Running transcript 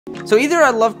So either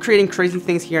I love creating crazy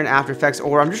things here in After Effects,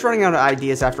 or I'm just running out of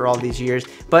ideas after all these years.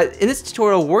 But in this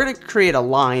tutorial, we're going to create a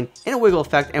line and a wiggle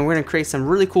effect, and we're going to create some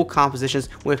really cool compositions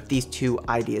with these two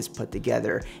ideas put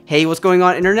together. Hey, what's going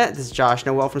on, internet? This is Josh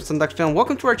Noel from SonduckFilm.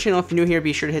 Welcome to our channel. If you're new here,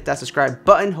 be sure to hit that subscribe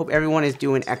button. Hope everyone is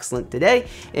doing excellent today.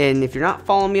 And if you're not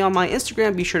following me on my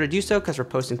Instagram, be sure to do so, because we're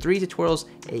posting 3 tutorials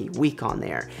a week on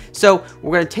there. So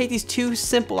we're going to take these two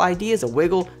simple ideas, a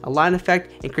wiggle, a line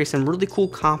effect, and create some really cool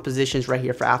compositions right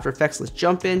here for After Effects. Let's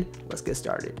jump in. Let's get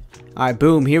started. All right,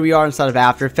 boom. Here we are inside of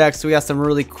After Effects. So we got some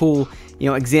really cool,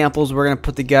 examples we're going to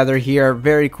put together here.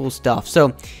 Very cool stuff.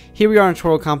 So here we are in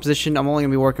tutorial composition. I'm only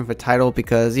going to be working for title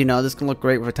because, this can look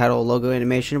great with a title, logo,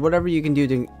 animation, whatever you can do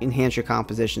to enhance your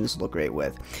composition. This will look great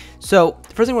with. So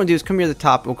the first thing we're going to do is come here to the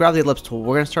top. We'll grab the ellipse tool.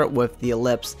 We're going to start with the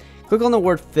ellipse. Click on the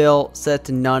word fill, set it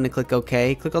to none, and click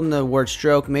OK. Click on the word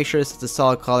stroke, make sure it's a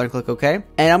solid color, and click OK. And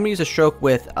I'm going to use a stroke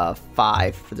width of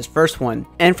 5 for this first one.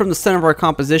 And from the center of our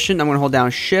composition, I'm going to hold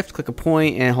down Shift, click a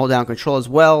point, and hold down Control as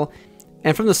well.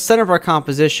 And from the center of our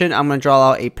composition, I'm going to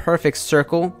draw out a perfect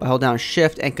circle by holding down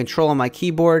Shift and Control on my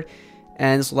keyboard.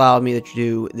 And this allowed me to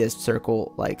do this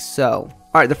circle like so.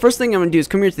 Alright, the first thing I'm going to do is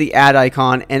come here to the add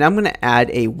icon, and I'm going to add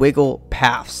a wiggle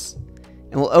paths.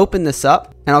 And we'll open this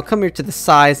up, and I'll come here to the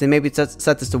size, and maybe set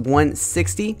this to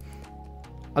 160.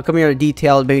 I'll come here to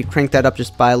detail, maybe crank that up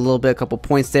just by a little bit, a couple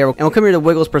points there. And we'll come here to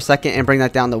wiggles per second and bring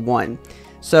that down to 1.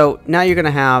 So now you're going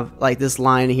to have like this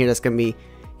line here that's going to be,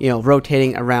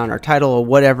 rotating around our title or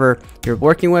whatever you're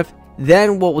working with.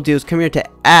 Then what we'll do is come here to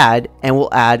add, and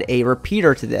we'll add a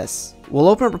repeater to this. We'll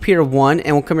open up repeater 1,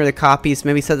 and we'll come here to copies,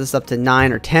 maybe set this up to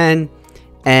 9 or 10.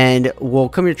 And we'll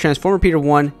come here to transform repeater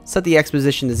 1, set the X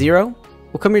position to 0.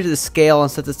 We'll come here to the scale and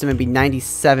set this to maybe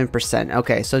 97%.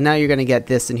 Okay, so now you're going to get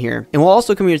this in here. And we'll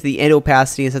also come here to the end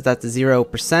opacity and set that to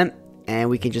 0%. And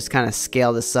we can just kind of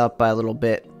scale this up by a little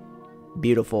bit.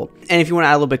 Beautiful. And if you want to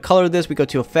add a little bit of color to this, we go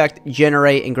to Effect,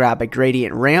 Generate, and grab a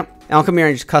Gradient Ramp. And I'll come here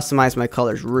and just customize my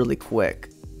colors really quick.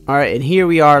 Alright, and here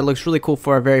we are. It looks really cool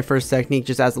for our very first technique.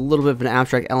 Just adds a little bit of an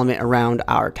abstract element around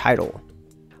our title.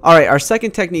 Alright, our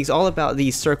second technique is all about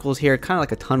these circles here, kind of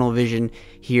like a tunnel vision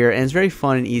here, and it's very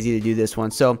fun and easy to do this one.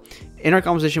 So in our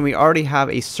composition, we already have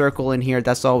a circle in here.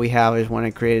 That's all we have. I just want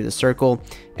to create a circle,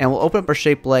 and we'll open up our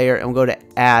shape layer, and we'll go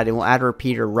to add, and we'll add a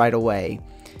repeater right away.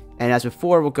 And as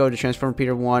before, we'll go to transform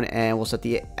repeater 1, and we'll set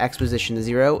the X position to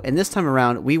 0. And this time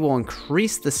around, we will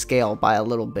increase the scale by a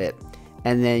little bit,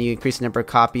 and then you increase the number of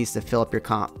copies to fill up your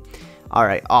comp.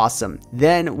 Alright, awesome.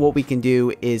 Then what we can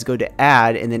do is go to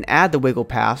add, and then add the wiggle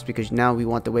paths, because now we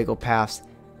want the wiggle paths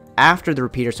after the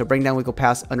repeater. So bring down wiggle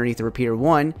paths underneath the repeater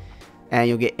 1, and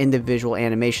you'll get individual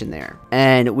animation there.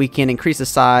 And we can increase the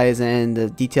size and the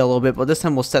detail a little bit, but this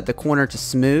time we'll set the corner to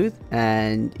smooth,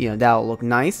 and that'll look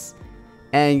nice.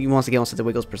 And once again, we'll set the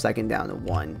wiggles per second down to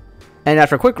 1. And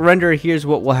after a quick render, here's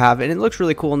what we'll have, and it looks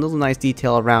really cool and a little nice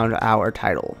detail around our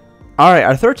title. Alright,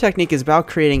 our third technique is about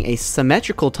creating a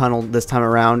symmetrical tunnel this time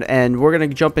around, and we're going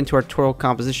to jump into our tutorial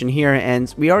composition here,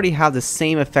 and we already have the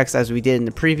same effects as we did in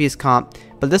the previous comp,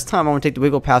 but this time I'm going to take the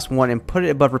wiggle paths 1 and put it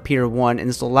above repeater 1, and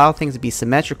this will allow things to be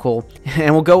symmetrical.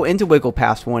 And we'll go into wiggle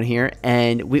paths 1 here,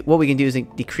 and what we can do is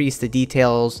decrease the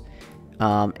details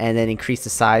and then increase the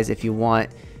size if you want,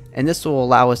 and this will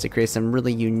allow us to create some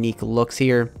really unique looks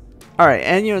here. Alright,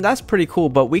 and that's pretty cool,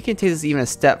 but we can take this even a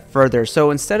step further. So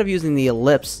instead of using the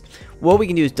ellipse, what we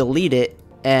can do is delete it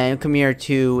and come here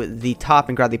to the top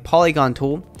and grab the polygon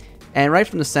tool. And right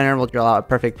from the center, we'll draw out a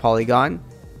perfect polygon,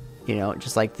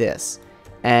 just like this.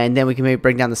 And then we can maybe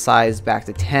bring down the size back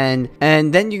to 10.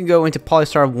 And then you can go into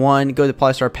Polystar 1, go to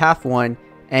Polystar Path 1,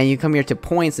 and you come here to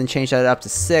points and change that up to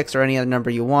 6 or any other number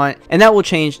you want, and that will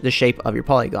change the shape of your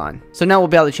polygon. So now we'll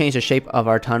be able to change the shape of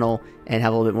our tunnel and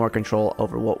have a little bit more control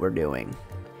over what we're doing.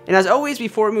 And as always,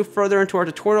 before we move further into our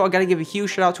tutorial, I gotta give a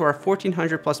huge shout out to our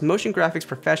 1400 plus motion graphics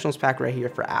professionals pack right here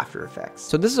for After Effects.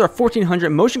 So this is our 1400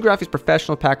 motion graphics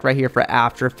professional pack right here for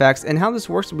After Effects, and how this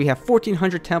works is we have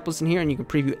 1400 templates in here, and you can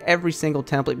preview every single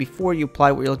template before you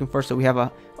apply what you're looking for. So we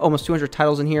have almost 200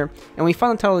 titles in here, and when you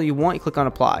find the title that you want, you click on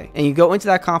apply, and you go into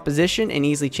that composition and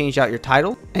easily change out your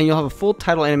title, and you'll have a full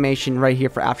title animation right here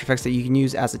for After Effects that you can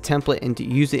use as a template and to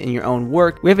use it in your own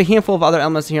work. We have a handful of other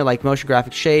elements in here like motion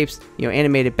graphic shapes,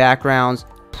 animated backgrounds,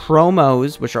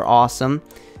 promos, which are awesome,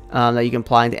 that you can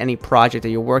apply into any project that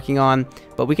you're working on.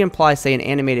 But we can apply, say, an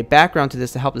animated background to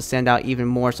this to help it stand out even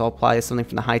more. So I'll apply something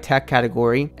from the high-tech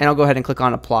category, and I'll go ahead and click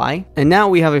on apply. And now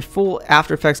we have a full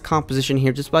After Effects composition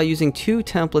here just by using 2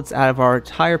 templates out of our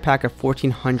entire pack of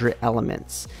 1400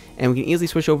 elements. And we can easily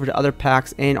switch over to other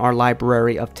packs in our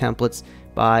library of templates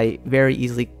by very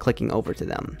easily clicking over to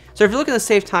them. So if you're looking to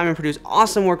save time and produce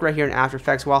awesome work right here in After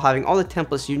Effects while having all the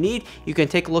templates you need, you can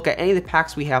take a look at any of the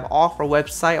packs we have off our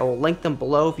website. I will link them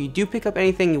below. If you do pick up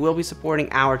anything, you will be supporting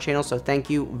our channel, so thank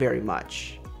you very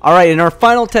much. Alright, in our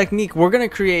final technique, we're going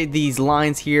to create these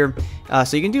lines here.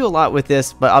 So you can do a lot with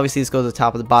this, but obviously this goes to the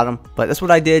top of the bottom, but that's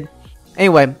what I did.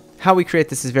 Anyway, how we create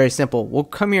this is very simple. We'll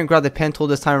come here and grab the pen tool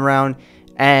this time around,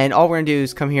 and all we're going to do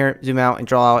is come here, zoom out, and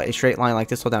draw out a straight line like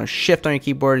this. Hold down Shift on your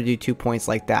keyboard to do 2 points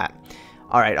like that.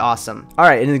 Alright, awesome.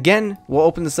 Alright, and again, we'll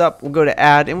open this up, we'll go to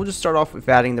Add, and we'll just start off with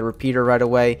adding the repeater right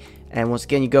away. And once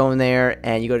again, you go in there,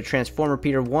 and you go to Transform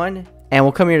Repeater 1, and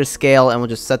we'll come here to Scale, and we'll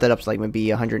just set that up to like maybe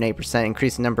 108%,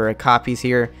 increase the number of copies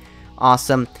here.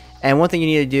 Awesome. And one thing you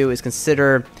need to do is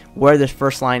consider where this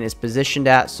first line is positioned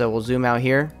at, so we'll zoom out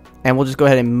here, and we'll just go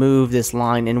ahead and move this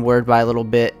line inward by a little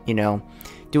bit, you know.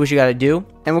 Do what you got to do,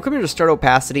 and we'll come here to Start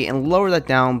Opacity and lower that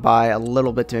down by a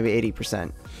little bit to maybe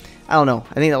 80%. I don't know,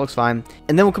 I think that looks fine.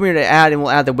 And then we'll come here to Add, and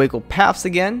we'll add the wiggle paths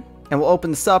again, and we'll open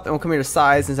this up, and we'll come here to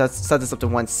Size, and set this up to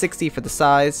 160 for the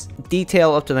size.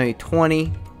 Detail up to maybe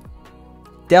 20.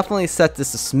 Definitely set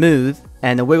this to Smooth,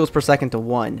 and the wiggles per second to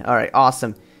 1. Alright,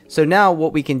 awesome. So now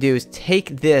what we can do is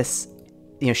take this,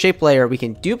 you know, shape layer, we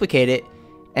can duplicate it,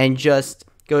 and just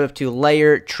go up to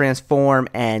Layer, Transform,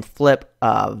 and Flip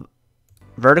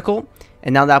Vertical,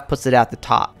 and now that puts it at the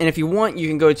top. And if you want, you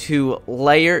can go to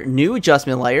Layer, New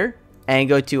Adjustment Layer, and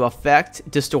go to Effect,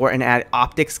 Distort, and add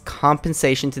Optics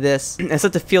Compensation to this, and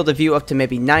set the field of view up to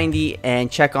maybe 90,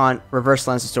 and check on Reverse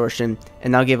Lens Distortion,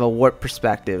 and that'll give a warp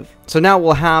perspective. So now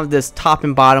we'll have this top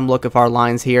and bottom look of our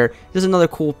lines here. There's another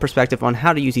cool perspective on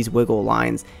how to use these wiggle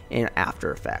lines in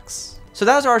After Effects. So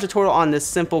that was our tutorial on this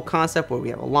simple concept where we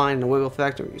have a line and a wiggle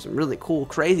effect, and we do some really cool,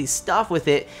 crazy stuff with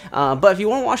it. But if you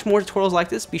want to watch more tutorials like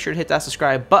this, be sure to hit that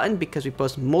subscribe button, because we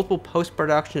post multiple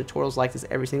post-production tutorials like this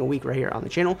every single week right here on the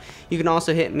channel. You can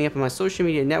also hit me up on my social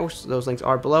media networks. Those links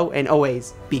are below, and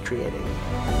always be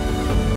creative.